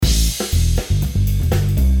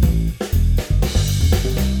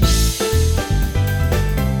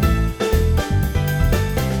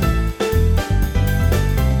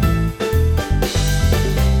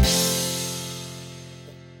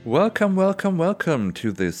Welcome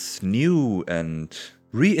to this new and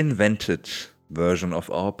reinvented version of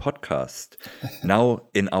our podcast. Now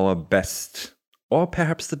in our best, or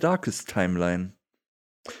perhaps the darkest timeline.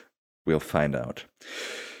 We'll find out.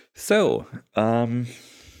 So,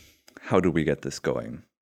 how do we get this going?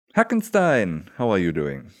 Hackenstein, how are you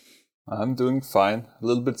doing? I'm doing fine. A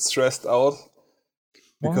little bit stressed out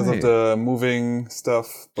because Why? of the moving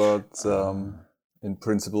stuff, but in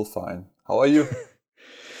principle, fine. How are you?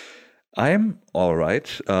 I'm all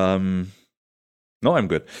right. No, I'm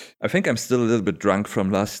good. I think I'm still a little bit drunk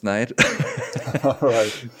from last night. All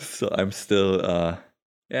right. So I'm still,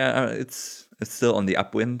 it's still on the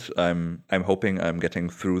upwind. I'm hoping I'm getting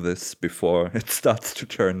through this before it starts to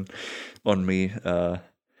turn on me. But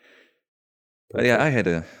yeah, I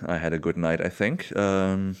had a good night, I think.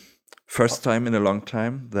 First time in a long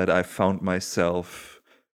time that I found myself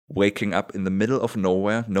waking up in the middle of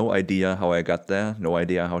nowhere. No idea how I got there. No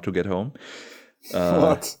idea how to get home.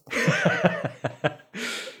 What?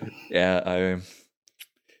 Yeah,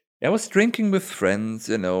 I was drinking with friends.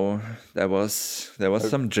 You know, there was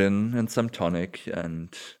some gin and some tonic,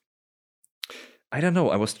 and I don't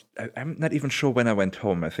know. I'm not even sure when I went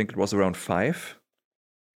home. I think it was around 5.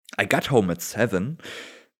 I got home at 7.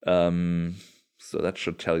 So that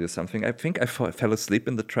should tell you something. I think I fell asleep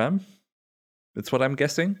in the tram. That's what I'm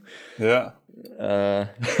guessing. Yeah.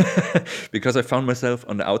 Because I found myself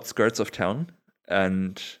on the outskirts of town.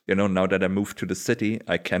 And, you know, now that I moved to the city,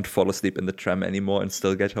 I can't fall asleep in the tram anymore and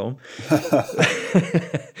still get home.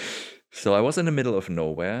 So I was in the middle of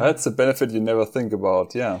nowhere. That's a benefit you never think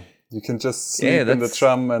about. Yeah. You can just sleep in the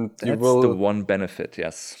tram and that's the one benefit,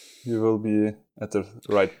 yes. You will be at the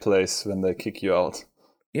right place when they kick you out.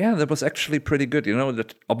 Yeah, that was actually pretty good. You know,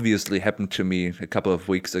 that obviously happened to me a couple of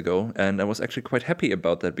weeks ago, and I was actually quite happy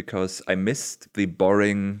about that because I missed the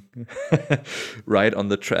boring ride on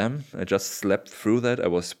the tram. I just slept through that. I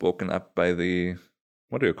was woken up by the,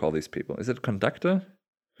 what do you call these people? Is it conductor?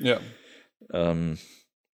 Yeah.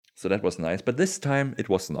 So that was nice. But this time it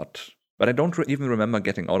was not. But I don't even remember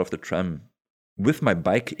getting out of the tram with my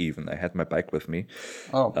bike even. I had my bike with me.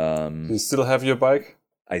 Oh, you still have your bike?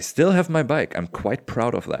 I still have my bike. I'm quite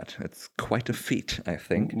proud of that. It's quite a feat, I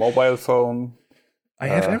think. Mobile phone. I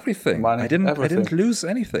have everything. Money, I didn't lose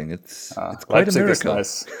anything. It's quite Leipzig a miracle.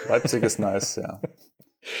 Is nice. Leipzig is nice. Yeah.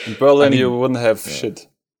 In Berlin, you wouldn't have shit.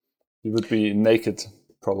 You would be naked,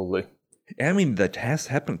 probably. I mean, that has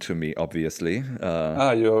happened to me, obviously.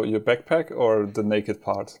 Your backpack or the naked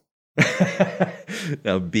part?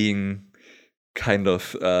 Now, being kind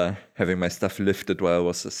of having my stuff lifted while I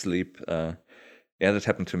was asleep. Yeah, that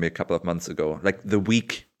happened to me a couple of months ago. Like the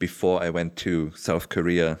week before I went to South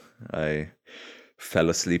Korea, I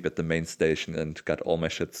fell asleep at the main station and got all my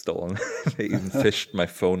shit stolen. They even fished my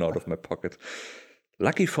phone out of my pocket.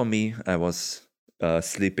 Lucky for me, I was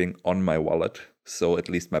sleeping on my wallet, so at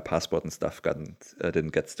least my passport and stuff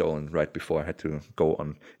didn't get stolen right before I had to go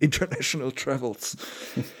on international travels.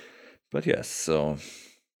 But yes, so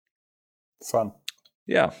fun.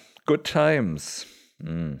 Yeah, good times.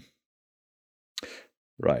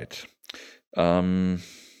 Right.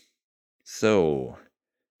 So,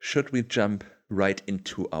 should we jump right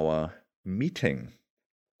into our meeting?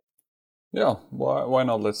 Yeah, why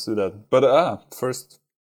not? Let's do that. But first,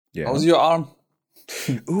 how's your arm?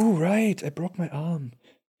 Ooh, right. I broke my arm.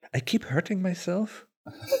 I keep hurting myself.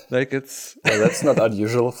 Like it's... Well, that's not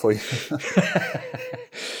unusual for you.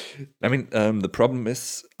 I mean, the problem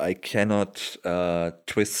is I cannot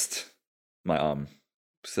twist my arm.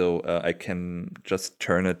 So I can just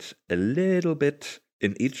turn it a little bit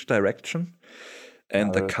in each direction.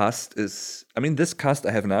 And the cast is, I mean, this cast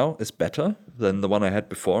I have now is better than the one I had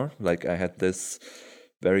before. Like I had this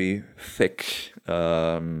very thick,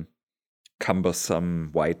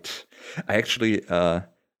 cumbersome white. I actually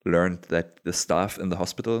learned that the staff in the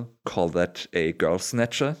hospital call that a girl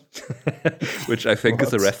snatcher, which I think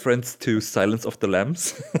is a reference to Silence of the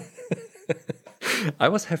Lambs. I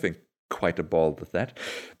was having quite a ball with that,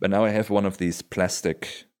 but now I have one of these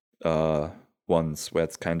plastic ones where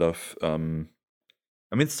it's kind of I mean,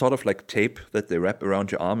 it's sort of like tape that they wrap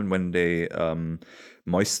around your arm, and when they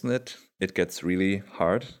moisten it, it gets really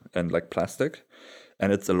hard and like plastic.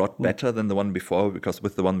 And it's a lot better than the one before, because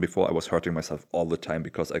with the one before, I was hurting myself all the time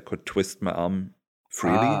because I could twist my arm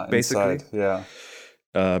freely, basically. Inside, yeah.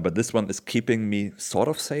 But this one is keeping me sort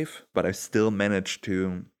of safe, but I still manage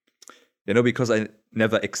to, you know, because I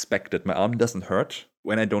never expected. My arm doesn't hurt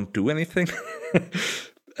when I don't do anything.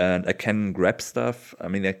 And I can grab stuff. I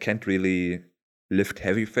mean, I can't really lift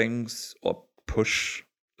heavy things or push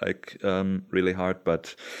like really hard,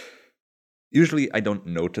 but usually I don't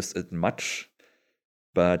notice it much.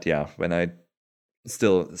 But yeah,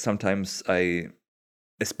 sometimes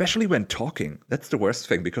especially when talking, that's the worst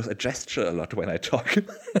thing because I gesture a lot when I talk.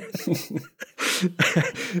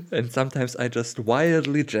 And sometimes I just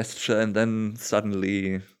wildly gesture and then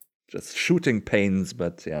suddenly just shooting pains.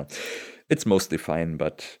 But yeah, it's mostly fine.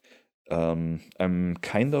 But I'm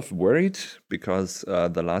kind of worried because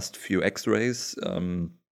the last few x-rays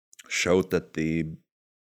showed that the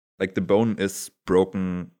bone is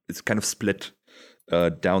broken. It's kind of split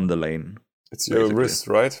down the lane. It's your basically. wrist,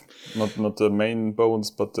 right? Not the main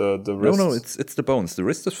bones, but the wrist. No, it's the bones. The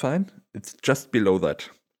wrist is fine. It's just below that.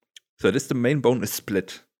 So it is the main bone is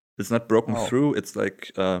split. It's not broken through. It's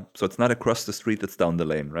like so it's not across the street. It's down the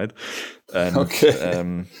lane, right? And,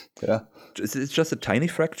 okay. Yeah. It's just a tiny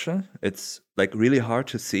fracture. It's like really hard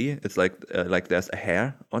to see. It's like there's a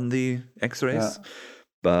hair on the X-rays,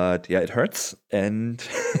 but yeah, it hurts. And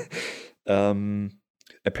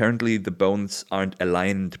apparently the bones aren't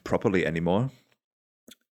aligned properly anymore.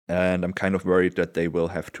 And I'm kind of worried that they will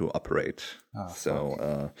have to operate.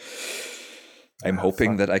 I'm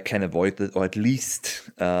hoping that I can avoid it, or at least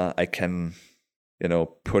I can,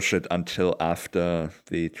 push it until after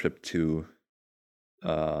the trip to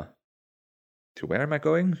where am I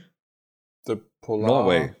going? The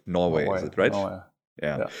Polar... Norway, is it right? Norway.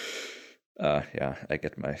 Yeah. I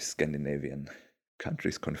get my Scandinavian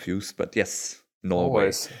countries confused, but yes, Norway.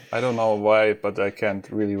 Always. I don't know why, but I can't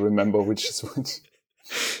really remember which is which.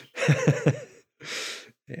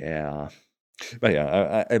 Yeah, but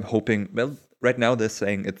yeah, I'm hoping. Well, right now they're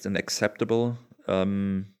saying it's an acceptable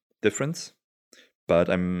difference, but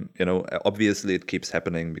obviously it keeps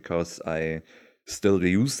happening because I still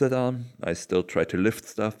use that arm. I still try to lift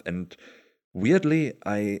stuff, and weirdly,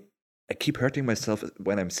 I keep hurting myself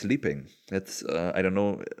when I'm sleeping. That's I don't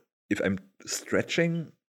know if I'm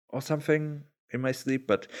stretching or something in my sleep,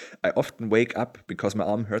 but I often wake up because my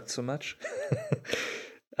arm hurts so much.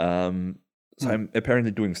 So I'm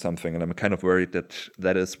apparently doing something, and I'm kind of worried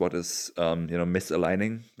that is what is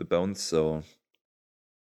misaligning the bones. So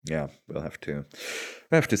yeah, we'll have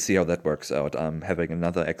to see how that works out. I'm having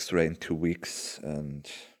another X-ray in 2 weeks, and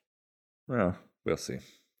well, we'll see.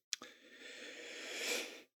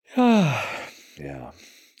 Yeah,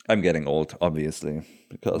 I'm getting old, obviously,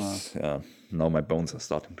 because now my bones are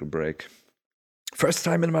starting to break. First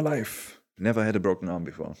time in my life. Never had a broken arm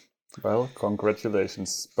before. Well,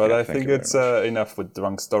 congratulations. But I think it's enough with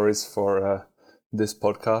drunk stories for this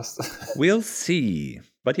podcast. We'll see.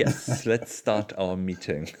 But yes, let's start our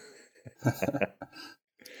meeting.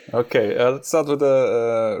 Okay, let's start with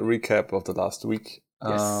a recap of the last week.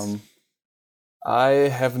 Yes. I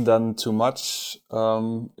haven't done too much.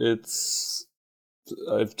 I've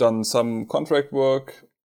done some contract work,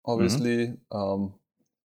 obviously. Mm-hmm.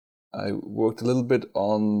 I worked a little bit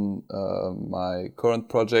on my current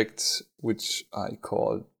project, which I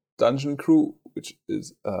call Dungeon Crew, which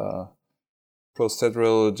is a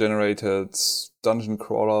procedural generated dungeon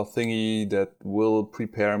crawler thingy that will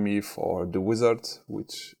prepare me for The Wizard,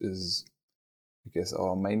 which is, I guess,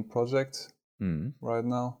 our main project right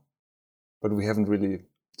now. But we haven't really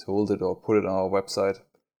told it or put it on our website.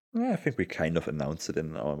 Yeah, I think we kind of announced it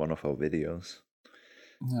in one of our videos.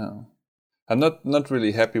 Yeah. I'm not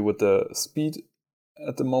really happy with the speed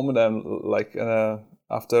at the moment. I'm like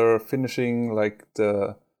after finishing like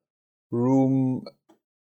the room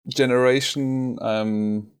generation,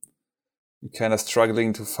 I'm kind of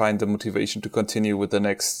struggling to find the motivation to continue with the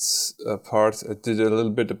next part. I did a little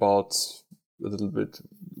bit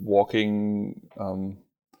walking,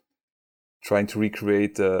 trying to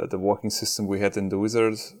recreate the walking system we had in The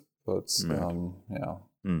Wizard, but yeah.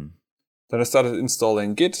 Then I started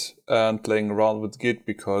installing Git and playing around with Git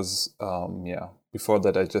because, before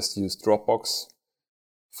that I just used Dropbox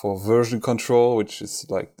for version control, which is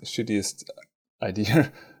like the shittiest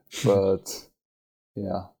idea. But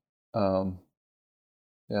yeah,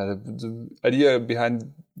 the idea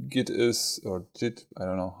behind Git is, or Git, I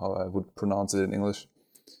don't know how I would pronounce it in English.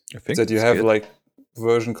 I think that you have good. Like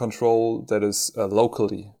version control that is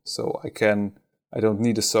locally, so I don't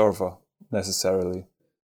need a server necessarily.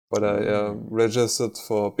 But I registered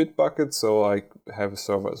for Bitbucket, so I have a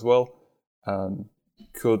server as well, and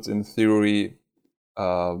could, in theory,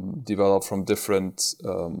 develop from different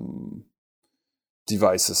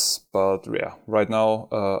devices. But yeah, right now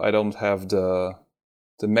I don't have the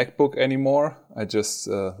MacBook anymore. I just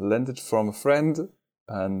lent it from a friend,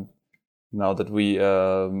 and now that we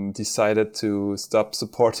decided to stop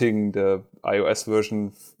supporting the iOS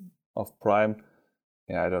version of Prime,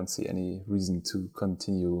 I don't see any reason to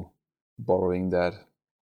continue borrowing that.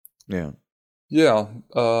 Yeah. Yeah.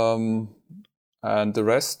 And the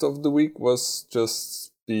rest of the week was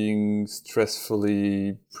just being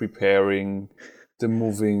stressfully preparing the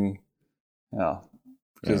moving. Yeah.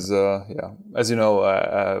 Because, as you know,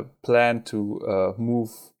 I planned to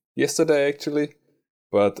move yesterday actually,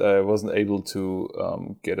 but I wasn't able to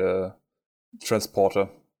get a transporter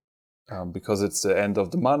because it's the end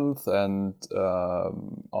of the month, and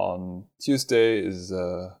on Tuesday is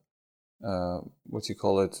what you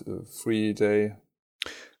call it, a free day.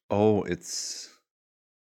 Oh, I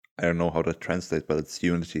don't know how to translate, but it's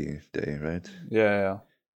Unity Day, right? Yeah.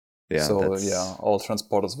 Yeah. So all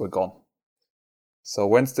transporters were gone. So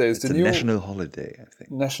Wednesday is it's the a new national holiday, I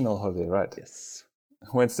think. national holiday, right? Yes.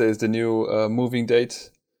 Wednesday is the new moving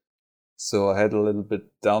date. So I had a little bit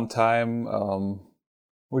downtime,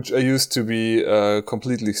 which I used to be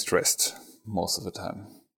completely stressed most of the time.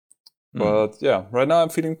 But yeah, right now I'm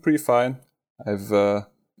feeling pretty fine. I've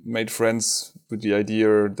made friends with the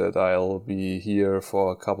idea that I'll be here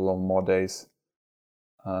for a couple of more days.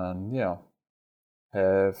 And yeah,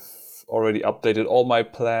 have already updated all my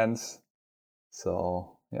plans.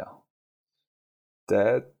 So yeah,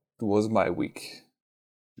 that was my week.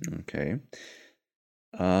 Okay.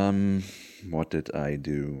 What did I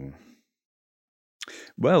do?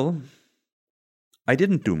 Well, I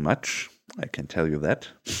didn't do much. I can tell you that.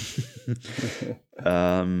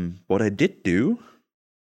 What I did do,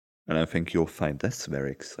 and I think you'll find this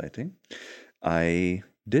very exciting, I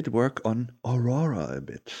did work on Aurora a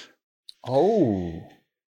bit. Oh.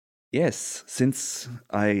 Yes, since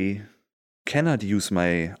I cannot use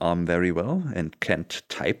my arm very well and can't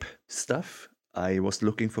type stuff, I was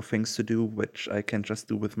looking for things to do which I can just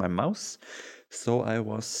do with my mouse. So I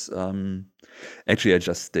was actually I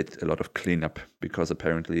just did a lot of cleanup because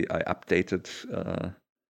apparently I updated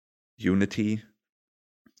Unity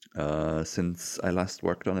since I last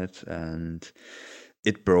worked on it, and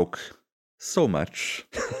it broke so much.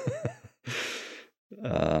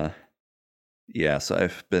 Yeah, so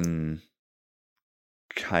I've been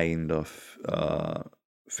kind of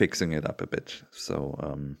fixing it up a bit. So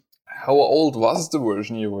how old was the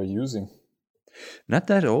version you were using? Not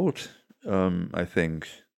that old, I think.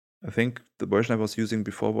 I think the version I was using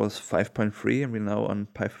before was 5.3, and we're now on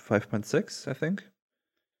 5.6, I think.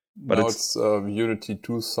 But now it's Unity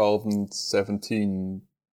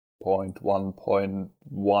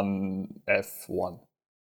 2017.1.1 F1.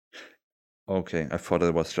 Okay, I thought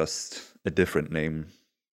it was just a different name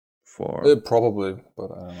for... probably,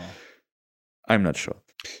 but I don't know. I'm not sure.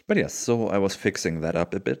 But yes, so I was fixing that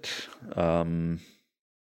up a bit. Yeah,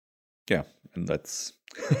 and that's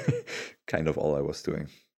kind of all I was doing.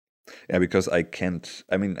 Yeah, because I can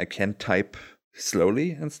type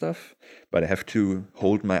slowly and stuff, but I have to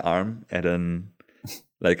hold my arm at I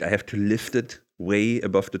have to lift it way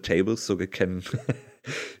above the table so I can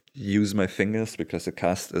use my fingers, because the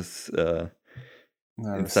cast is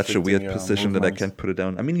in such a weird position that I can't put it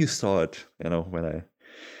down. I mean, you saw it, when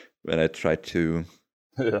I tried to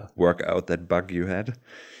work out that bug you had.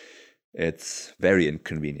 It's very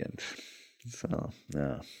inconvenient. So,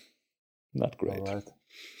 yeah, not great. All right.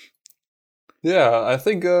 Yeah, I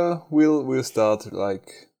think we'll start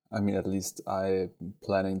at least I'm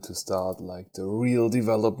planning to start the real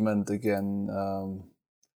development again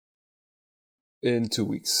in 2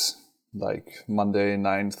 weeks. Like Monday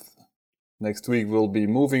 9th. Next week will be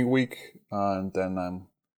moving week, and then I'm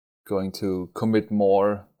going to commit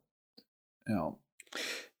more. Yeah,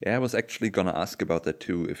 I was actually gonna ask about that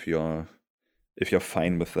too, if you're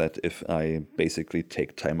fine with that, if I basically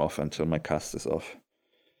take time off until my cast is off.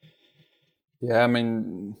 Yeah, I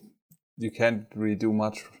mean, you can't really do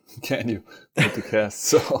much, can you, with the cast?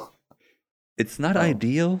 So it's not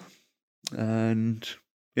ideal, and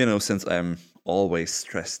since I'm always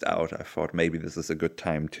stressed out, I thought maybe this is a good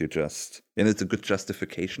time to it's a good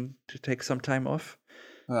justification to take some time off.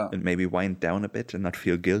 And maybe wind down a bit and not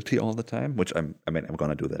feel guilty all the time, which I'm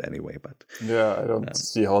gonna do that anyway, but yeah, I don't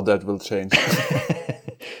see how that will change.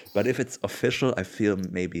 But if it's official, I feel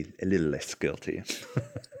maybe a little less guilty.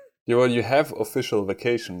 Yeah, well, you have official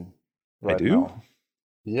vacation right I do? now.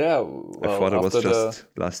 Yeah, well, I thought it was just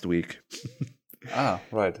last week.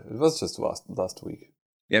 Right. It was just last week.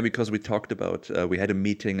 Yeah, because we talked about, we had a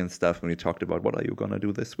meeting and stuff, and we talked about what are you gonna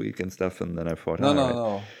do this week and stuff, and then I thought,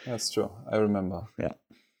 No, that's true. I remember. Yeah.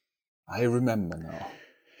 I remember now.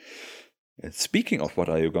 Speaking of what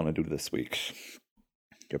are you gonna do this week,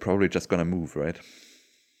 you're probably just gonna move, right?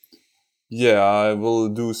 Yeah, I will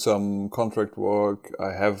do some contract work.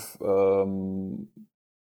 I have, I'm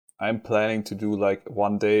planning to do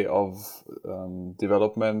 1 day of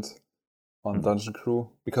development on Dungeon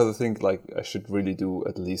Crew, because I think I should really do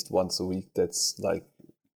at least once a week. That's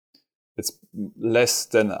it's less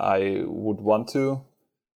than I would want to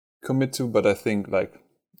commit to, but I think like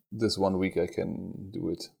this 1 week I can do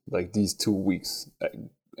it, like these 2 weeks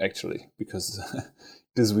actually, because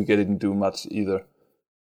this week I didn't do much either.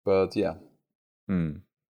 But yeah.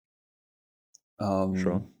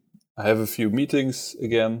 Sure. I have a few meetings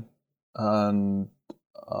again, and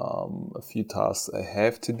a few tasks I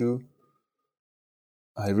have to do.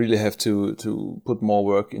 I really have to put more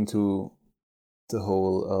work into the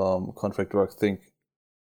whole contract work thing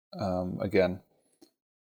again,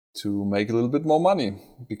 to make a little bit more money,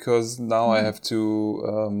 because now I have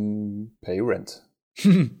to pay rent.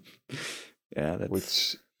 Yeah,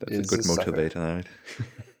 that's a good motivator, right?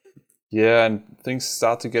 Yeah, and things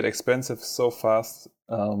start to get expensive so fast.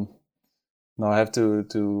 Now I have to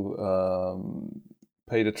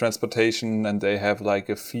pay the transportation, and they have like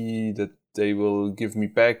a fee that they will give me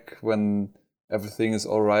back when everything is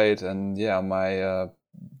all right. And yeah, my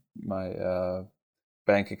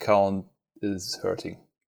bank account is hurting,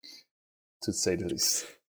 to say the least.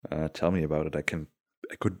 Tell me about it. I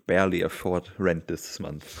could barely afford rent this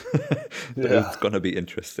month, but Yeah. it's gonna be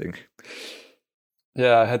interesting.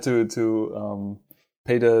 Yeah, I had to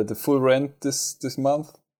pay the full rent this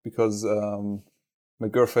month, because my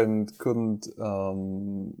girlfriend couldn't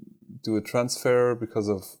do a transfer because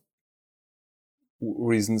of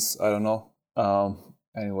reasons I don't know.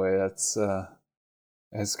 Anyway, that's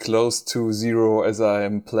as close to zero as I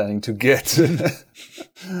am planning to get.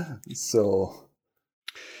 So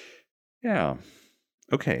yeah,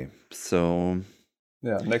 okay. So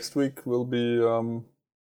yeah, next week will be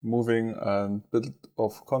moving and a bit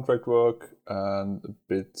of contract work and a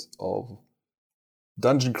bit of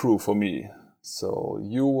dungeon crew for me. So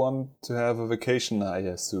you want to have a vacation, I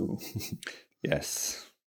assume? Yes.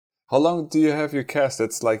 How long do you have your cast?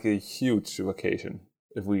 That's like a huge vacation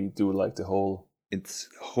if we do like the whole. It's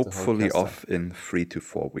hopefully off in 3 to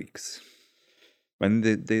 4 weeks. When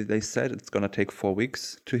they said it's gonna take 4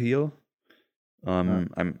 weeks to heal,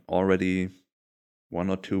 I'm already 1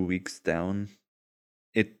 or 2 weeks down.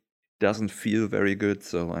 It doesn't feel very good,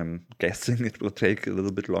 so I'm guessing it will take a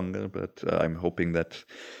little bit longer, but I'm hoping that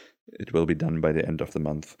it will be done by the end of the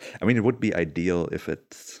month. I mean, it would be ideal if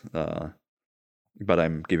it's, but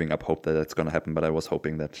I'm giving up hope that that's going to happen. But I was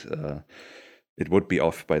hoping that it would be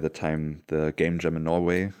off by the time the Game Jam in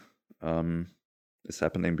Norway is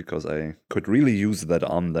happening, because I could really use that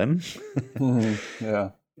arm then.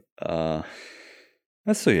 Yeah.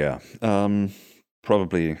 So yeah,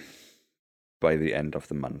 probably by the end of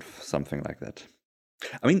the month, something like that.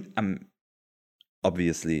 I mean, I'm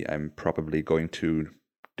probably going to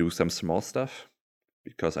do some small stuff,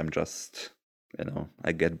 because I'm just,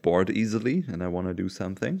 I get bored easily and I want to do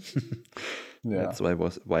something. Yeah. That's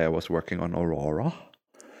why I was working on Aurora.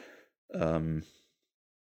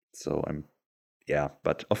 So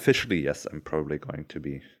but officially, yes, I'm probably going to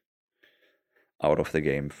be out of the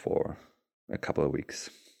game for a couple of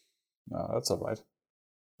weeks. No, that's all right.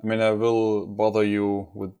 I mean, I will bother you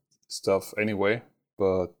with stuff anyway,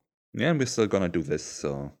 but yeah, we're still gonna do this.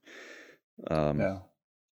 So a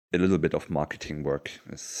little bit of marketing work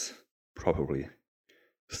is probably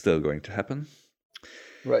still going to happen.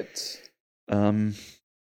 Right. I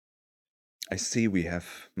see we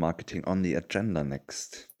have marketing on the agenda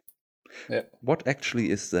next. Yeah. What actually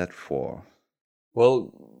is that for?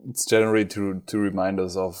 Well, it's generally to remind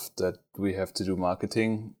us of that we have to do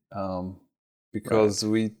marketing, because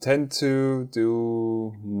we tend to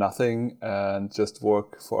do nothing and just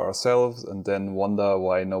work for ourselves and then wonder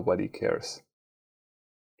why nobody cares.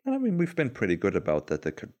 I mean, we've been pretty good about that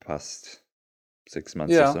the past 6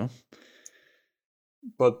 months or so.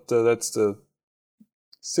 But that's the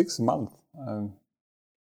 6 month.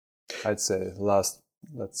 I'd say last,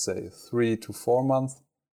 let's say 3 to 4 months.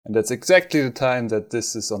 And that's exactly the time that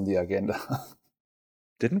this is on the agenda.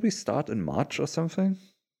 Didn't we start in March or something?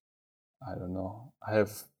 I don't know. I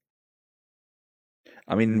have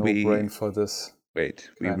no brain for this. Wait,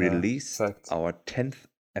 we released our 10th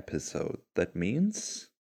episode. That means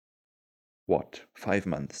what? 5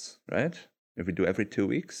 months, right? If we do every 2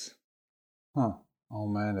 weeks? Huh. Oh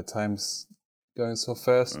man, the time's going so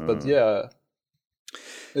fast. But yeah,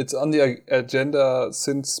 it's on the agenda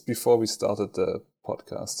since before we started the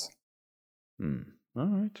podcast. All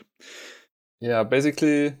right. Yeah,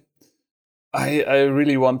 basically, I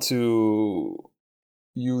really want to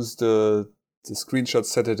use the Screenshot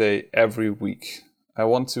Saturday every week. I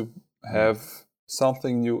want to have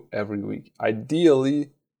something new every week.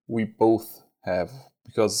 Ideally, we both have,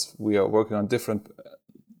 because we are working on different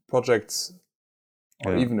projects.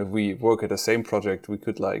 Or even if we work at the same project, we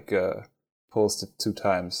could like post it 2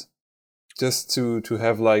 times. just to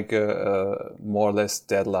have like a more or less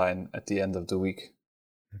deadline at the end of the week.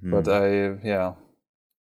 But I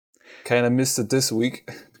kind of missed it this week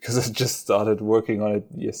because I just started working on it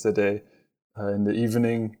yesterday in the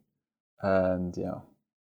evening, and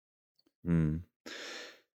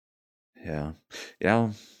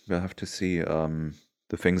we'll have to see.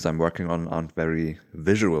 The things I'm working on aren't very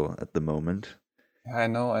visual at the moment. I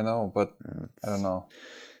know, but I don't know.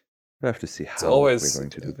 We'll have to see how we're going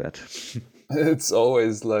to do that. It's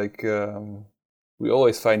always like we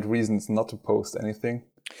always find reasons not to post anything,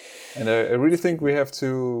 and I really think we have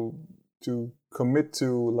to commit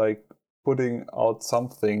to like putting out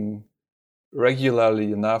something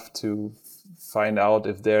regularly enough to find out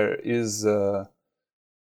if there is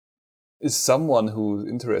someone who's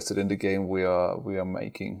interested in the game we are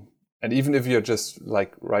making. And even if you're just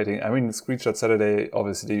like writing, I mean, Screenshot Saturday,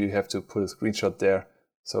 obviously you have to put a screenshot there.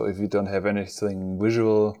 So if you don't have anything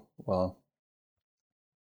visual, well,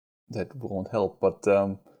 that won't help. But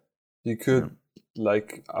you could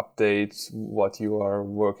like update what you are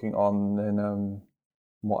working on in a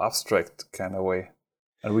more abstract kind of way.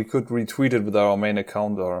 And we could retweet it with our main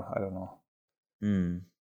account, or I don't know.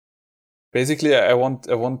 Basically, I want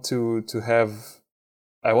to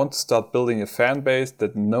start building a fan base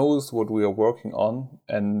that knows what we are working on,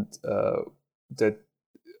 and that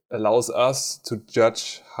allows us to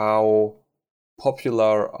judge how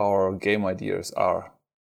popular our game ideas are.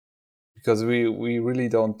 Because we really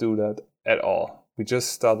don't do that at all. We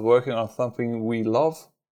just start working on something we love,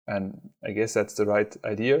 and I guess that's the right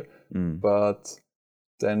idea. But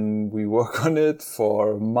then we work on it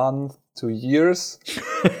for a month to years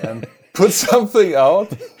and put something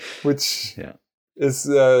out, which is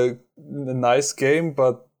a nice game,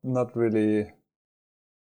 but not really,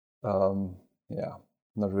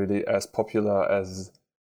 not really as popular as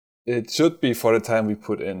it should be for the time we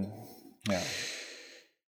put in.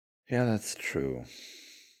 Yeah, that's true.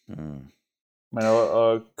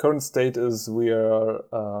 Our current state is we are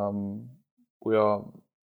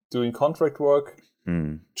doing contract work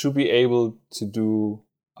to be able to do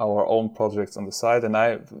our own projects on the side, and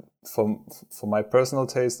for my personal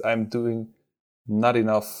taste, I'm doing not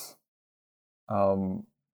enough on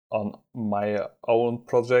my own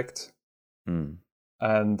project,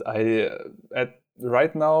 and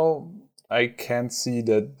right now I can't see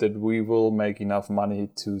that we will make enough money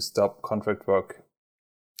to stop contract work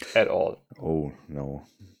at all. Oh no,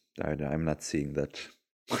 I'm not seeing that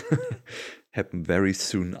happen very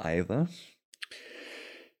soon either.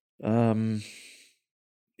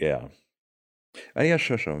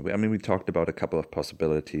 Sure. I mean, we talked about a couple of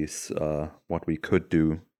possibilities, what we could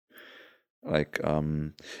do. Like,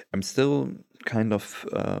 I'm still kind of,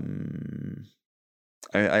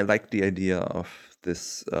 I like the idea of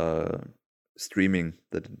this streaming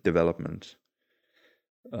the development.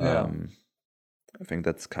 I think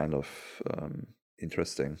that's kind of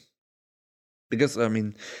interesting. Because, I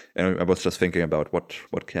mean, I was just thinking about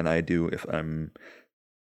what can I do if I'm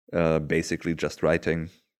basically just writing.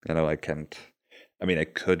 I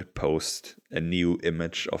could post a new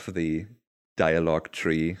image of the dialogue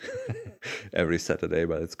tree every Saturday,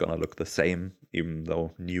 but it's gonna look the same, even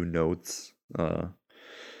though new nodes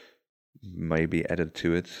may be added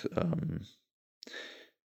to it.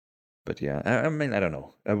 But yeah, I mean, I don't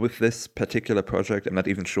know. With this particular project, I'm not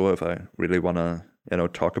even sure if I really want to,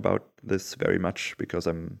 talk about this very much, because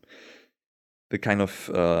the kind of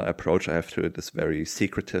approach I have to it is very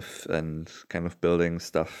secretive and kind of building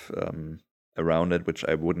stuff around it, which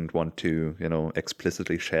I wouldn't want to,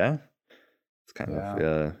 explicitly share. It's kind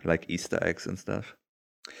of like Easter eggs and stuff.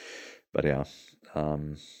 But yeah. I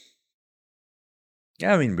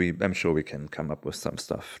mean, I'm sure we can come up with some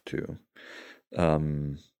stuff to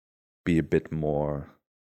be a bit more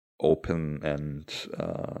open and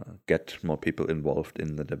get more people involved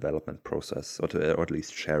in the development process, or at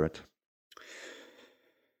least share it.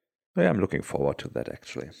 Yeah, I'm looking forward to that,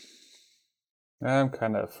 actually. I'm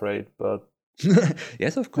kind of afraid, but...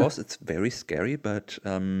 Yes, of course, it's very scary, but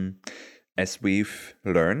as we've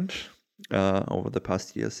learned over the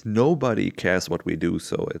past years, nobody cares what we do,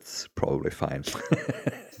 so it's probably fine.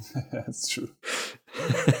 That's true.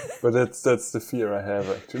 But that's the fear I have,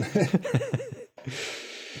 actually.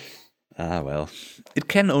 Well, it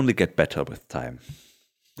can only get better with time.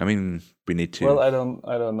 I mean, we need to... Well, I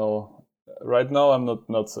don't know. Right now, I'm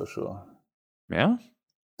not so sure. Yeah?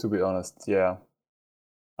 To be honest, yeah.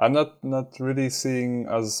 I'm not really seeing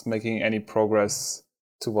us making any progress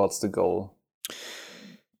towards the goal.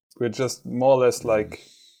 We're just more or less like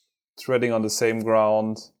treading on the same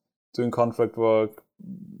ground, doing contract work,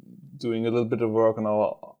 doing a little bit of work on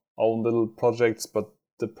our own little projects, but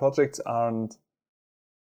the projects aren't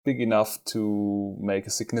big enough to make a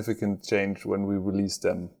significant change when we release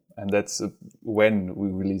them. And that's when we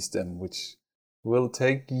release them, which will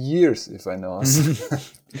take years if I know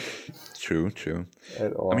us. True.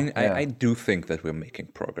 At all. I mean, I do think that we're making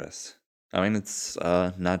progress. I mean, it's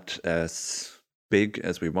not as big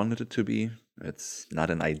as we wanted it to be. It's not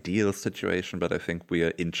an ideal situation, but I think we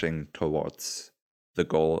are inching towards the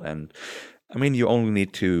goal. And I mean, you only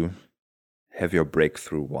need to have your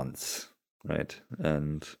breakthrough once, right?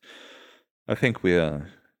 And I think we're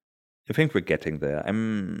getting there.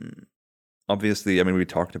 Obviously, I mean, we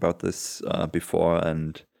talked about this before,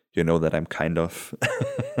 and you know that I'm kind of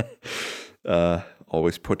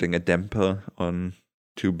always putting a damper on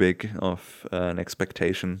too big of an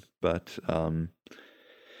expectation, but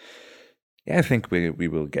yeah, I think we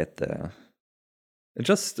will get there. It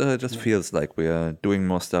just feels like we're doing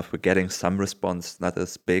more stuff. We're getting some response, not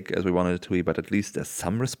as big as we wanted it to be, but at least there's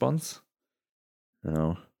some response.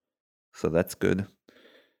 So that's good.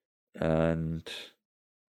 And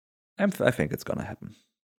I think it's gonna happen.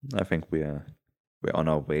 I think we're on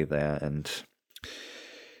our way there. And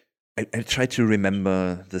I try to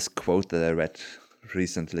remember this quote that I read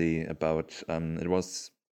recently about it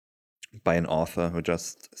was by an author who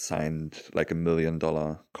just signed like $1 million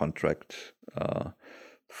contract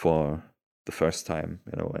for the first time,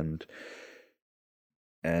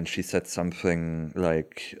 and she said something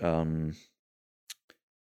like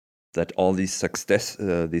that all these success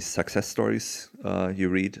stories you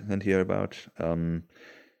read and hear about,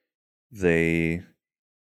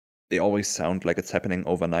 they always sound like it's happening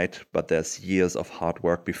overnight, but there's years of hard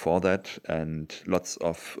work before that and lots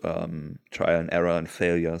of trial and error and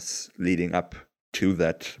failures leading up to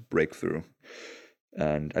that breakthrough.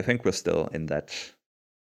 And I think we're still in that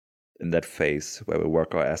phase where we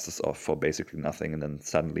work our asses off for basically nothing, and then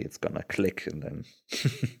suddenly it's gonna click, and then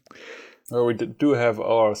well, we do have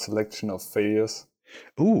our selection of failures.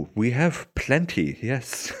 Ooh, we have plenty,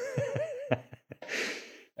 yes.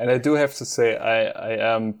 And I do have to say,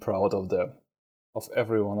 I am proud of them, of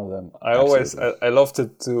every one of them. I love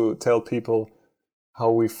to tell people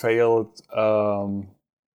how we failed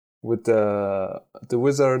with the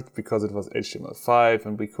wizard because it was HTML5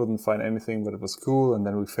 and we couldn't find anything, but it was cool. And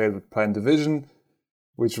then we failed with Prime Division,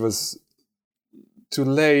 which was too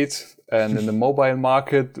late, and in the mobile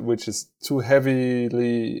market, which is too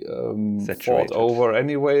heavily fought over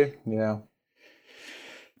anyway.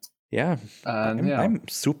 Yeah, I'm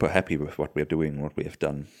super happy with what we're doing, what we have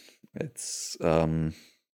done. It's the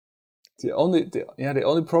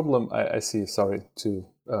only problem I see. Sorry to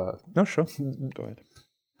no, sure, go ahead.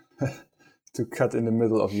 To cut in the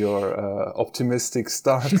middle of your optimistic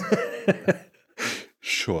start.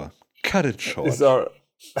 Sure, cut it short. Is our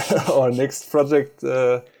next project?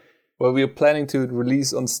 Well, we are planning to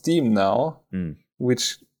release on Steam now,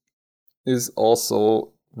 which is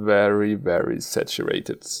also very, very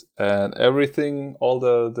saturated, and everything, all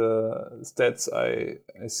the stats I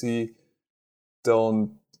see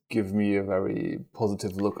don't give me a very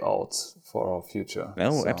positive lookout for our future.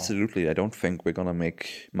 No, absolutely. I don't think we're gonna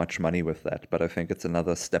make much money with that, but I think it's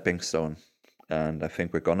another stepping stone, and I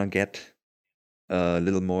think we're gonna get a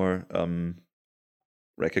little more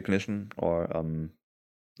recognition, or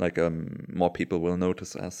more people will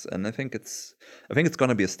notice us, and I think it's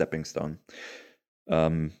gonna be a stepping stone.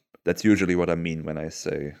 That's usually what I mean when I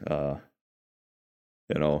say,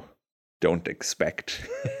 don't expect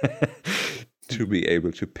to be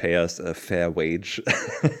able to pay us a fair wage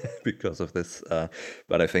because of this.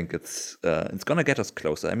 But I think it's gonna get us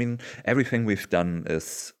closer. I mean, everything we've done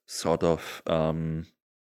is sort of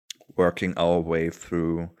working our way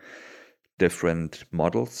through different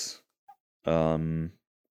models.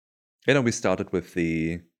 We started with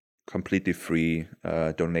the completely free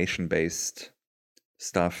donation-based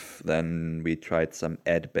stuff. Then we tried some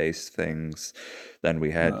ad-based things. Then we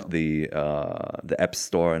had the App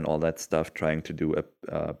Store and all that stuff, trying to do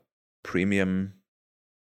a premium,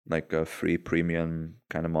 like a free premium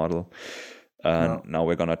kind of model. And now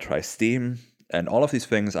we're gonna try Steam. And all of these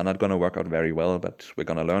things are not gonna work out very well, but we're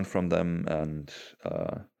gonna learn from them, and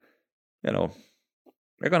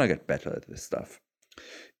we're gonna get better at this stuff.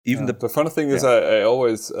 Even the funny thing is, I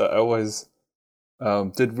always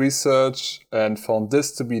did research and found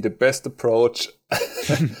this to be the best approach,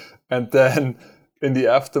 and then in the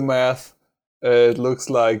aftermath, it looks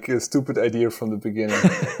like a stupid idea from the beginning.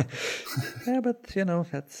 Yeah, but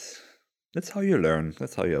that's how you learn.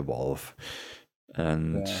 That's how you evolve.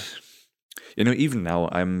 And even now,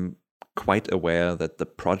 I'm quite aware that the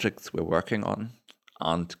projects we're working on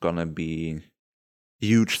aren't gonna be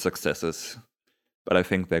huge successes, but I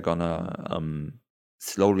think they're gonna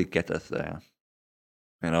slowly get us there.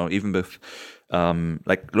 Even with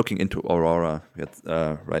like looking into Aurora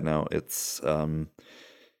right now, it's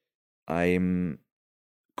I'm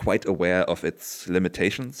quite aware of its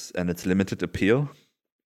limitations and its limited appeal.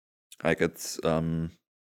 Like it's I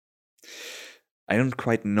don't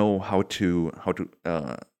quite know how to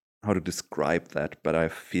describe that, but I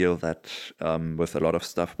feel that with a lot of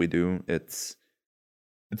stuff we do, it's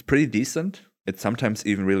pretty decent. It's sometimes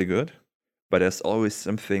even really good, but there's always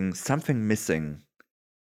something missing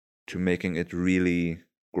to making it really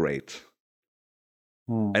great.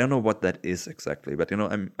 I don't know what that is exactly, but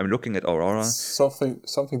I'm looking at Aurora.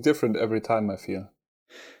 Something different every time, I feel.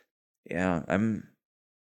 Yeah, I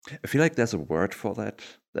feel like there's a word for that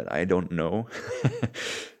I don't know.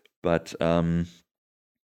 But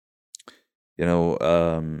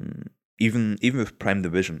even with Prime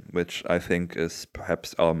Division, which I think is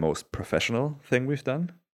perhaps our most professional thing we've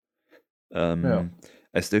done,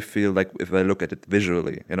 I still feel like if I look at it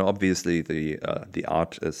visually, obviously the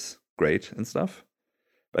art is great and stuff,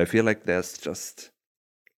 but I feel like we're just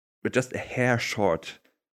a hair short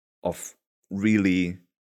of really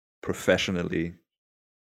professionally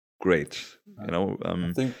great.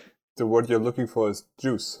 I think the word you're looking for is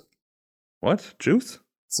juice. What? Juice?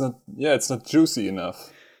 It's not juicy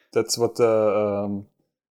enough. That's what the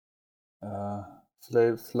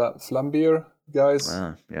Flambeer guys.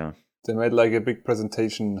 Yeah. They made like a big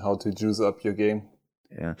presentation how to juice up your game.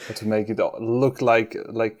 Yeah. How to make it look like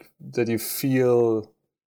that you feel.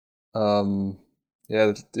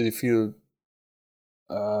 That you feel.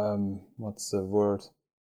 What's the word?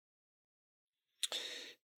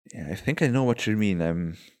 Yeah, I think I know what you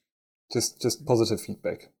mean. Just positive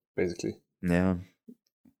feedback, basically. Yeah.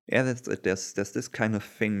 There's this kind of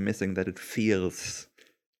thing missing, that it feels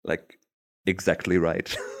like exactly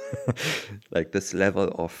right. Like this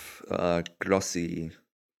level of glossy,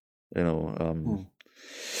 I don't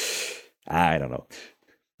know.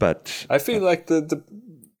 But I feel like the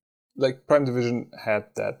Prime Division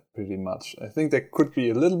had that pretty much. I think there could be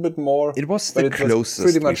a little bit more. It was the closest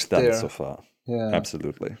pretty much we've done there so far. Yeah,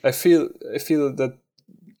 absolutely. I feel that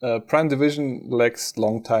Prime Division lacks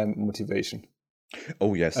long time motivation.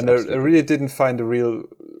 Oh yes, and I really didn't find a real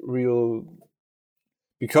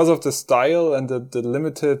because of the style and the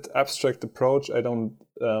limited abstract approach. I didn't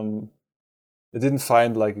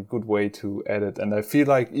find like a good way to edit, and I feel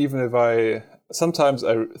like even if sometimes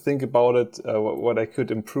I think about it, what I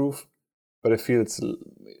could improve, but I feel it's a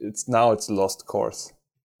lost cause.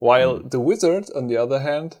 While the Wizard, on the other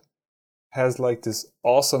hand, has like this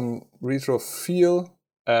awesome retro feel,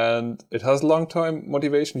 and it has long-term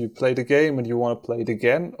motivation. You play the game and you want to play it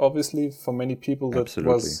again. Obviously, for many people, that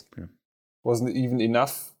wasn't even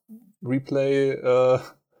enough replay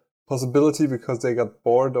possibility, because they got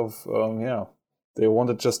bored of they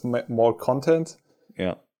wanted just more content.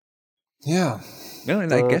 Yeah. No,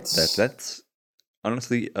 and I get that. That's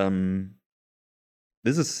honestly,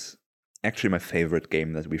 this is actually my favorite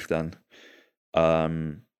game that we've done.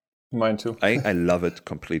 Mine too. I love it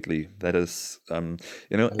completely. That is,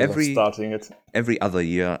 every other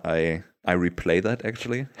year I replay that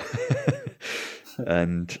actually.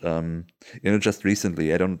 And just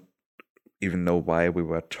recently, I don't even know why we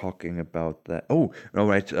were talking about that. Oh, no,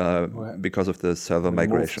 right, because of the server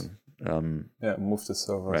migration. Moved the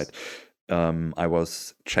servers. Right. I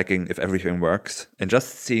was checking if everything works, and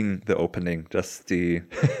just seeing the opening, just the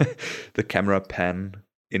the camera pan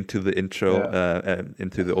into the intro,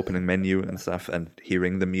 into the opening menu and stuff, and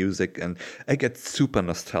hearing the music, and I get super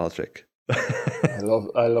nostalgic. I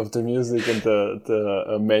love the music and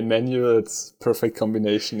the main menu. It's perfect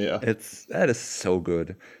combination. Yeah, that is so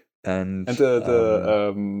good. And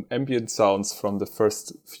the ambient sounds from the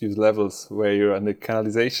first few levels, where you're in the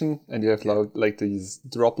canalization and you have like these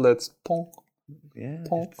droplets. Ponk,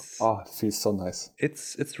 ponk. It feels so nice.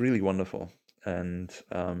 It's really wonderful. And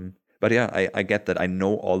but yeah, I get that. I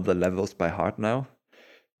know all the levels by heart now,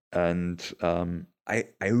 and I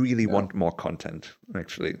really want more content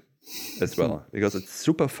actually as well, because it's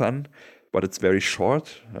super fun, but it's very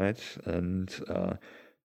short, right? And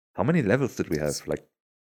how many levels did we have? Like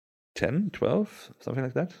 10, 12, something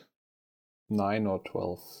like that? 9 or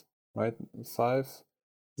 12, right? 5?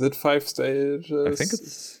 Is it 5 stages? I think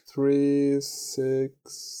it's 3,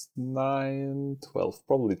 6, 9, 12.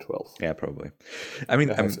 Probably 12. Yeah, probably. I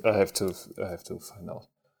mean, I have to find out.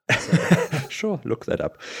 Sure, look that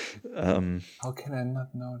up. How can I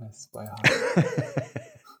not know this by heart?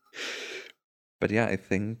 But yeah, I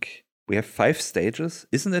think we have 5 stages,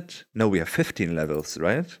 isn't it? No, we have 15 levels,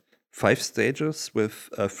 right? 5 stages with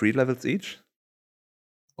 3 levels each?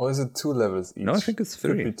 Or is it 2 levels each? No, I think it's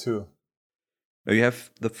 3. Could be 2. You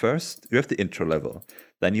have the intro level.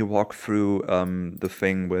 Then you walk through the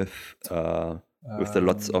thing with the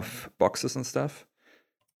lots of boxes and stuff.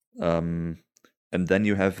 And then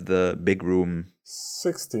you have the big room.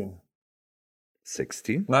 16.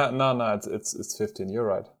 16? No, it's 15. You're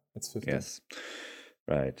right. It's 15. Yes.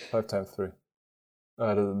 Right. 5 times 3.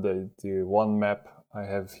 The one map I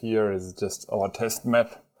have here is just our test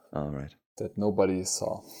map. All right. That nobody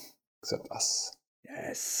saw except us.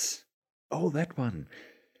 Yes. Oh, that one.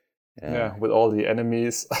 Yeah, with all the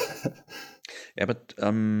enemies. Yeah, but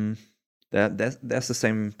there's the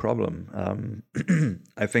same problem.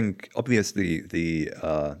 I think obviously the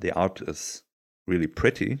art is really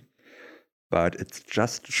pretty, but it's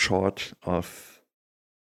just short of,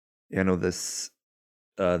 this.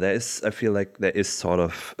 I feel like there is sort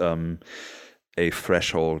of a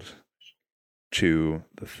threshold to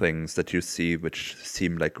the things that you see, which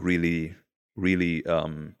seem like really, really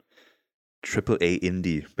AAA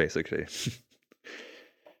indie, basically.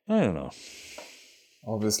 I don't know.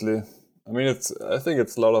 Obviously, I mean, I think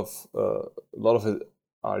it's a lot of it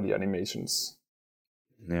are the animations.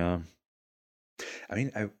 Yeah. I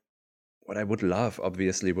mean, what I would love,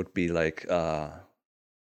 obviously, would be like,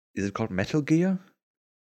 is it called Metal Gear?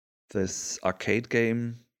 This arcade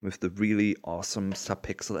game with the really awesome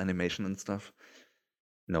sub-pixel animation and stuff.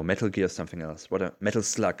 No, Metal Gear is something else. Metal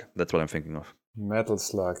Slug, that's what I'm thinking of. Metal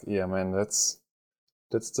Slug, yeah, man, that's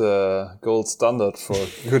the gold standard for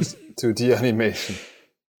good 2D animation.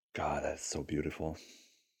 God, that's so beautiful.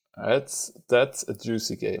 That's a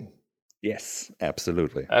juicy game. Yes,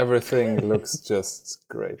 absolutely. Everything looks just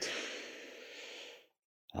great.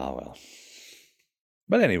 Ah, well.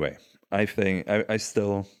 But anyway, I think I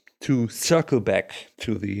still, to circle back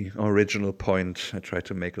to the original point I tried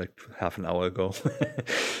to make like half an hour ago.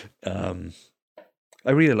 I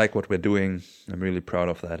really like what we're doing. I'm really proud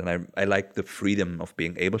of that. And I like the freedom of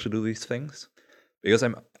being able to do these things. Because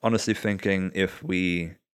I'm honestly thinking if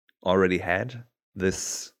we already had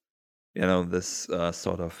this, this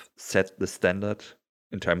sort of set the standard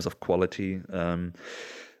in terms of quality,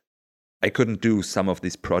 I couldn't do some of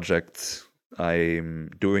these projects I'm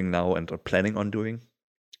doing now and are planning on doing,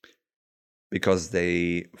 because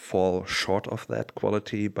they fall short of that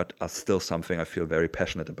quality, but are still something I feel very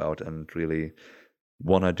passionate about and really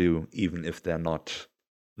want to do, even if they're not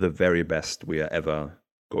the very best we are ever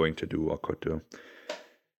going to do or could do.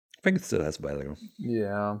 I think it still has value.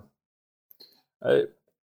 Yeah.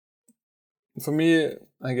 For me,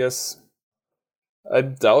 I guess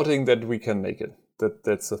I'm doubting that we can make it.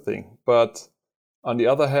 That's the thing. But on the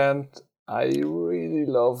other hand, I really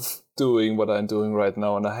love doing what I'm doing right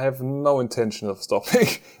now, and I have no intention of stopping.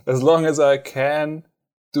 As long as I can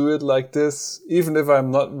do it like this, even if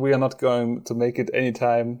we are not going to make it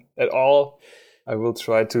anytime at all, I will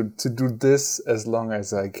try to do this as long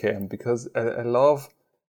as I can, because I love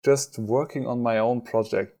just working on my own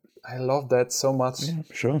project. I love that so much. Yeah,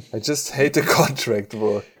 sure. I just hate the contract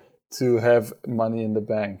work to have money in the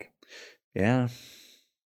bank. Yeah.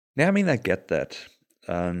 Yeah, I mean, I get that.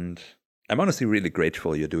 And I'm honestly really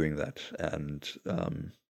grateful you're doing that. And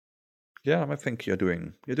yeah, I think you're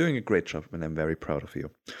doing a great job, and I'm very proud of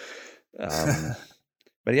you.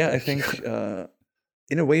 But yeah, I think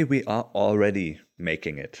in a way we are already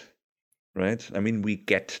making it, right? I mean, we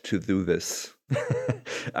get to do this.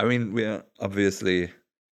 I mean, we're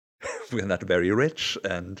not very rich,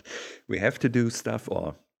 and we have to do stuff,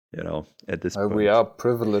 or at this point. We are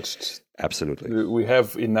privileged. Absolutely. We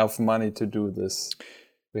have enough money to do this.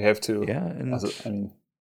 We have to. Yeah, and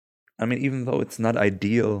I mean, even though it's not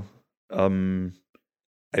ideal,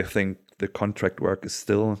 I think the contract work is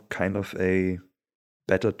still kind of a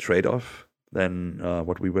better trade-off than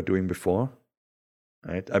what we were doing before,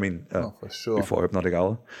 right? I mean, for sure. Before Hypnotic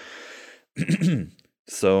Owl.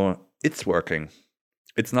 So it's working.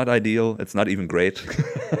 It's not ideal. It's not even great,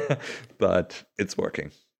 but it's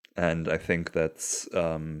working. And I think that's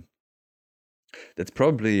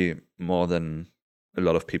probably more than a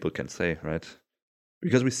lot of people can say, right?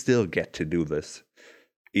 Because we still get to do this,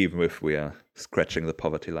 even if we are scratching the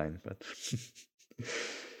poverty line. But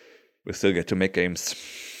we still get to make games.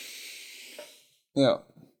 Yeah,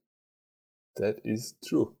 that is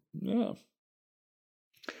true. Yeah.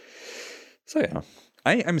 So yeah,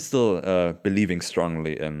 I'm still believing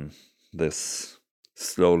strongly in this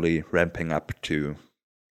slowly ramping up to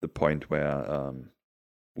the point where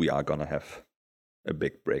we are gonna have a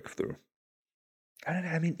big breakthrough.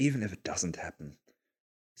 I mean, even if it doesn't happen,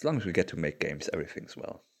 as long as we get to make games, everything's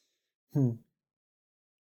well.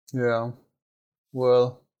 Yeah.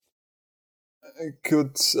 Well, I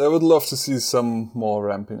would love to see some more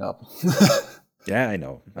ramping up. Yeah, I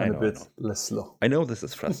know. And a bit less slow. I know this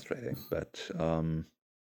is frustrating, but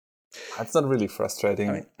it's not really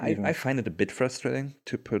frustrating. I find it a bit frustrating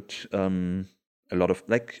to put a lot of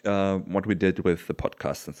what we did with the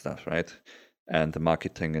podcast and stuff, right? And the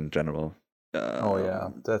marketing in general.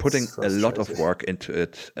 That's putting a lot of work into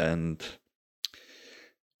it, and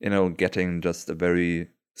getting just a very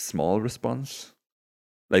small response.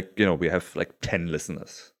 Like, we have 10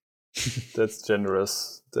 listeners. That's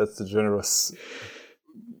generous. That's the generous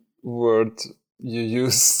word you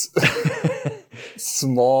use.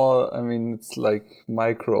 Small, I mean, it's like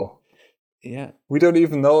micro. Yeah. We don't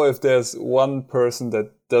even know if there's one person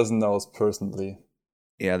that doesn't know us personally.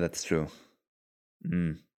 Yeah, that's true.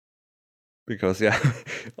 Because,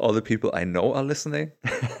 all the people I know are listening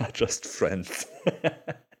are just friends.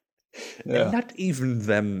 Yeah. And not even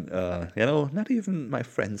them, not even my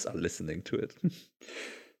friends are listening to it.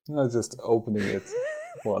 I'm just opening it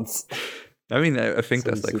once. I mean, I think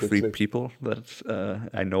there's 3 people that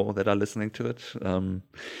I know that are listening to it.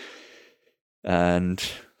 And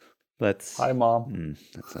that's... Hi, Mom.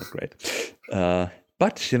 That's not great.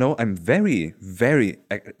 But, I'm very, very...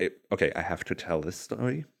 Okay, I have to tell this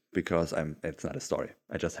story because it's not a story.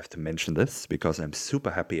 I just have to mention this because I'm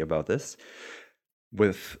super happy about this.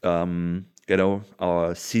 With,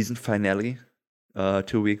 our season finale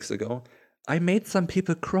 2 weeks ago, I made some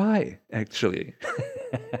people cry, actually.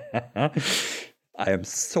 I am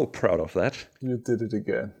so proud of that. You did it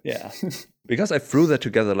again. Yeah. Because I threw that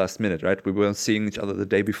together last minute, right? We were seeing each other the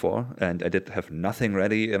day before, and I did have nothing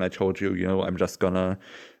ready, and I told you, I'm just gonna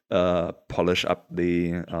polish up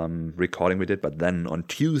the recording we did. But then on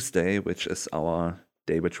Tuesday, which is our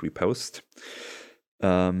day which we post,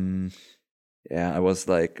 I was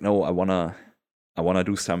like, no, I wanna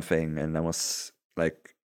do something, and I was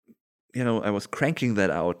like, I was cranking that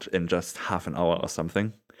out in just half an hour or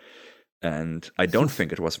something, and I don't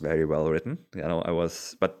think it was very well written.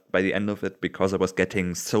 But by the end of it, because I was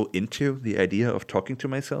getting so into the idea of talking to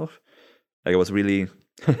myself, I was really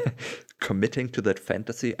committing to that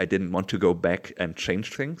fantasy. I didn't want to go back and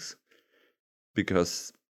change things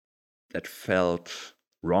because that felt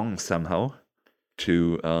wrong somehow.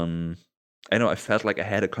 I felt like I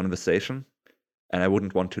had a conversation, and I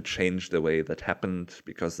wouldn't want to change the way that happened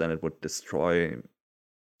because then it would destroy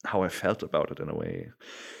how I felt about it in a way.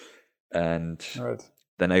 And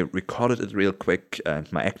then I recorded it real quick,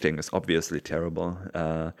 and my acting is obviously terrible.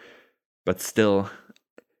 But still,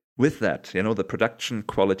 with that, the production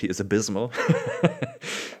quality is abysmal.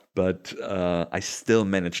 But I still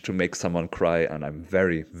managed to make someone cry, and I'm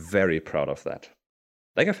very, very proud of that.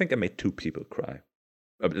 I think I made 2 people cry.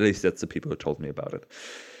 At least that's the people who told me about it.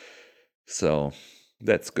 So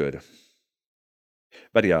that's good.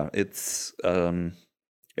 But it's,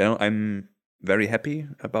 I'm very happy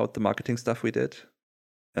about the marketing stuff we did.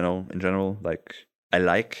 In general,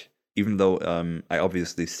 even though I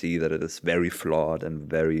obviously see that it is very flawed and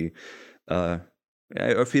very, I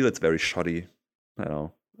feel it's very shoddy,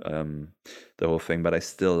 the whole thing, but I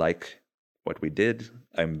still like what we did.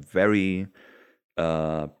 I'm very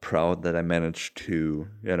proud that I managed to,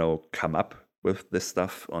 come up with this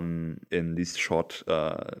stuff in these short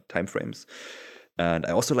time frames. And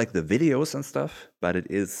I also like the videos and stuff, but it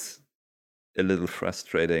is a little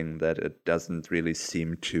frustrating that it doesn't really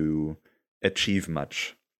seem to achieve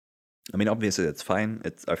much. I mean, obviously it's fine.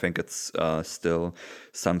 I think it's still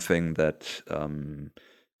something that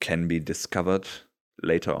can be discovered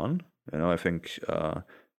later on. I think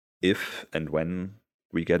if and when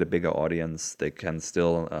we get a bigger audience, they can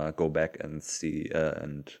still go back and see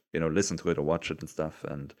and listen to it or watch it and stuff.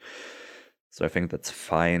 And so I think that's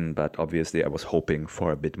fine. But obviously, I was hoping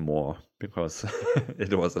for a bit more because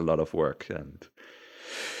it was a lot of work. And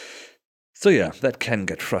so that can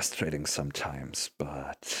get frustrating sometimes.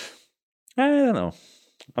 But I don't know.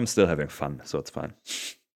 I'm still having fun, so it's fine.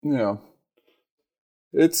 Yeah,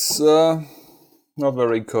 it's not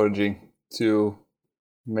very encouraging to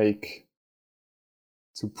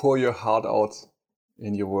pour your heart out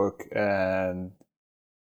in your work and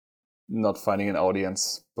not finding an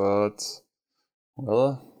audience. But,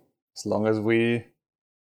 well, as long as we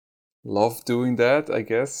love doing that, I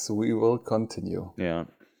guess we will continue. Yeah.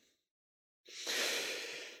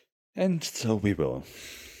 And so we will.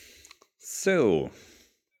 So,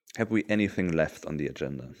 have we anything left on the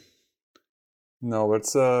agenda? No,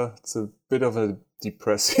 it's a bit of a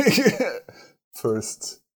depressing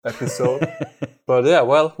first episode. But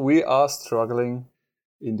well, we are struggling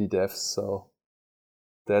indie devs, so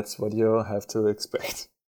that's what you have to expect.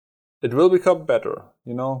 It will become better,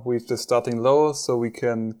 we're just starting low so we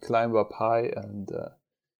can climb up high, and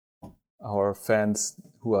our fans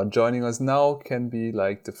who are joining us now can be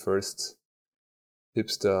like the first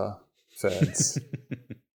hipster fans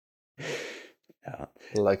Yeah.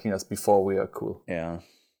 liking us before we are cool. Yeah.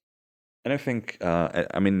 And I think,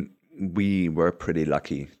 I mean, we were pretty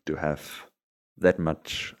lucky to have that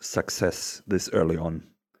much success this early on,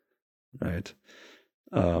 right?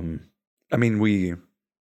 I mean,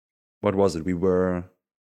 what was it? We were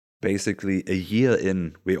basically a year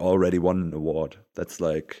in, we already won an award. That's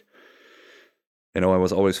like, I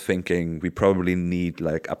was always thinking we probably need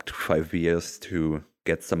like up to 5 years to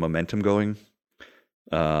get some momentum going.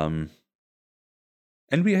 And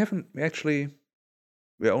we're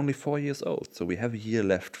only 4 years old, so we have a year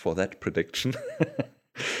left for that prediction.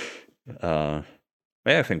 I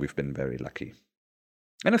think we've been very lucky.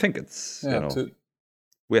 And I think it's,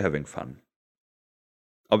 we're having fun.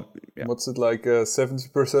 Yeah. What's it like?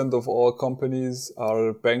 70% of all companies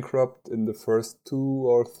are bankrupt in the first 2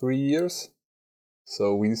 or 3 years.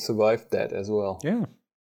 So we survived that as well. Yeah.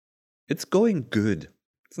 It's going good.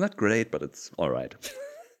 It's not great, but it's all right.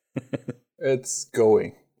 It's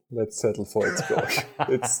going. Let's settle for it's going.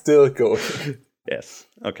 It's still going. Yes.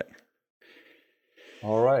 Okay.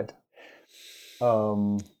 All right.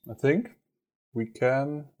 I think we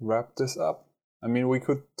can wrap this up. I mean, we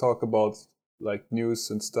could talk about like news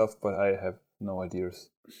and stuff, but I have no ideas.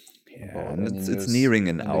 Yeah, and it's nearing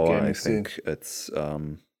an hour. I think it's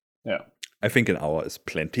I think an hour is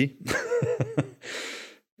plenty.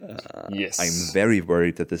 Yes. I'm very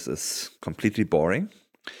worried that this is completely boring.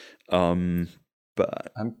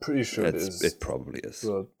 But I'm pretty sure it is. It probably is.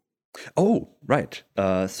 But... Oh, right.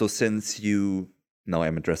 So now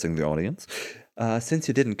I'm addressing the audience. Since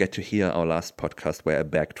you didn't get to hear our last podcast where I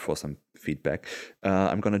begged for some feedback,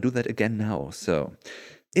 I'm going to do that again now. So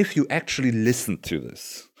if you actually listened to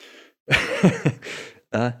this,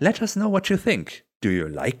 let us know what you think. Do you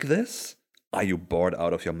like this? Are you bored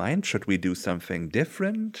out of your mind? Should we do something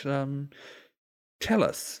different? Tell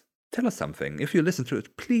us. Tell us something. If you listen to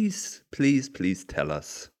it, please, please, please tell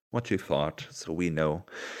us what you thought so we know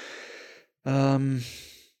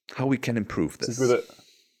how we can improve this.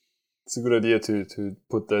 It's a good idea to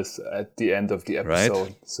put this at the end of the episode.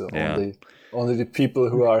 Right? So only the people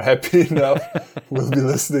who are happy enough will be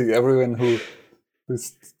listening. Everyone who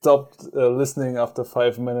stopped listening after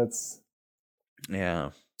 5 minutes.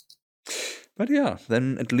 Yeah. But yeah,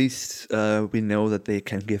 then at least we know that they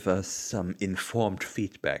can give us some informed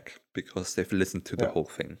feedback because they've listened to the whole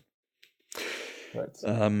thing. Right.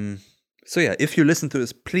 So yeah, if you listen to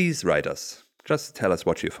this, please write us. Just tell us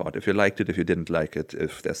what you thought. If you liked it, if you didn't like it,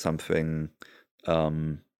 if there's something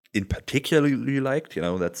in particular you liked,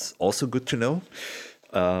 that's also good to know.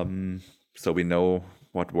 So we know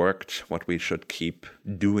what worked, what we should keep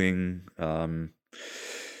doing. And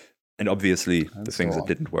obviously the things that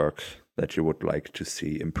didn't work that you would like to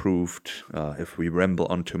see improved. If we ramble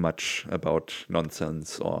on too much about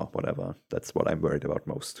nonsense or whatever, that's what I'm worried about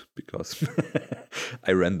most because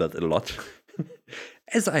I rambled a lot.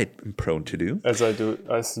 As I'm prone to do. As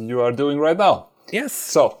you are doing right now. Yes.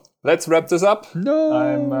 So, let's wrap this up. No.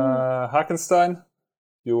 I'm Hackenstein.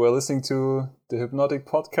 You were listening to the Hypnotic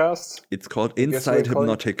Podcast. It's called Inside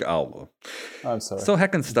Hypnotic Owl. I'm sorry. So,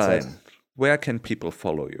 Hackenstein, where can people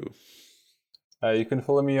follow you? You can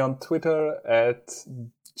follow me on Twitter at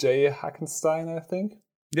jhackenstein, I think.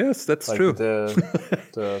 Yes, that's true.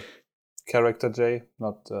 The character J,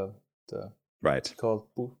 not the right. Called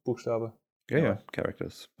Buchstabe. Yeah,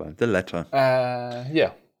 characters, but the letter.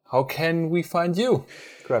 How can we find you,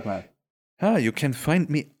 Crabman? You can find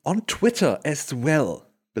me on Twitter as well.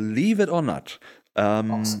 Believe it or not.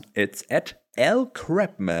 Awesome. It's at El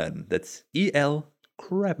Crabman. That's E-L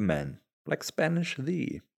Crabman. Like Spanish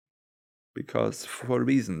the. Because for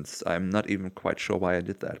reasons, I'm not even quite sure why I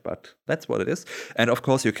did that, but that's what it is. And of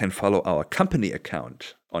course, you can follow our company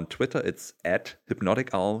account on Twitter. It's at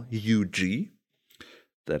Hypnotic Owl UG.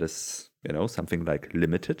 That is, something like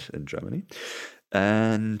limited in Germany.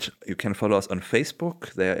 And you can follow us on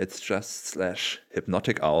Facebook. There it's just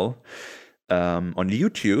 /Hypnotic Owl. On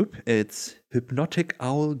YouTube, it's Hypnotic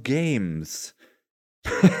Owl Games.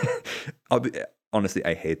 Honestly,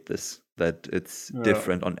 I hate this, that it's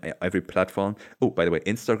different on every platform. Oh, by the way,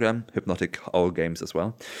 Instagram, Hypnotic Owl Games as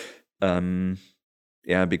well.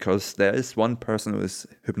 Because there is one person who is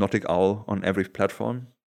Hypnotic Owl on every platform.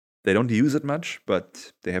 They don't use it much,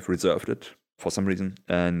 but they have reserved it for some reason.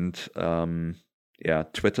 And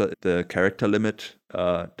Twitter, the character limit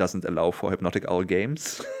doesn't allow for Hypnotic Owl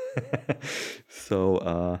Games.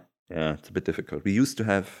 So, it's a bit difficult. We used to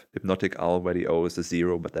have Hypnotic Owl where the O is a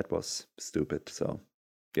 0, but that was stupid. So,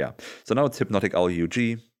 So now it's Hypnotic Owl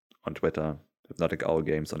UG on Twitter, Hypnotic Owl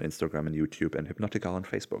Games on Instagram and YouTube, and Hypnotic Owl on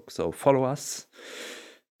Facebook. So follow us.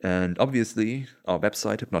 And obviously, our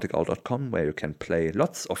website, hypnoticowl.com, where you can play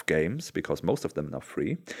lots of games, because most of them are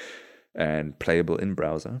free and playable in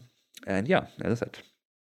browser. And yeah, as I said,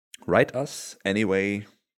 write us any way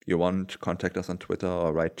you want. Contact us on Twitter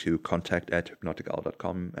or write to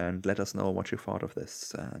contact@hypnoticowl.com and let us know what you thought of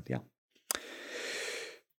this. And yeah,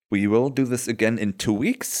 we will do this again in 2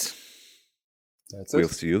 weeks. That's We'll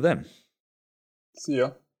it. see you then. See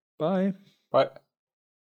ya. Bye. Bye.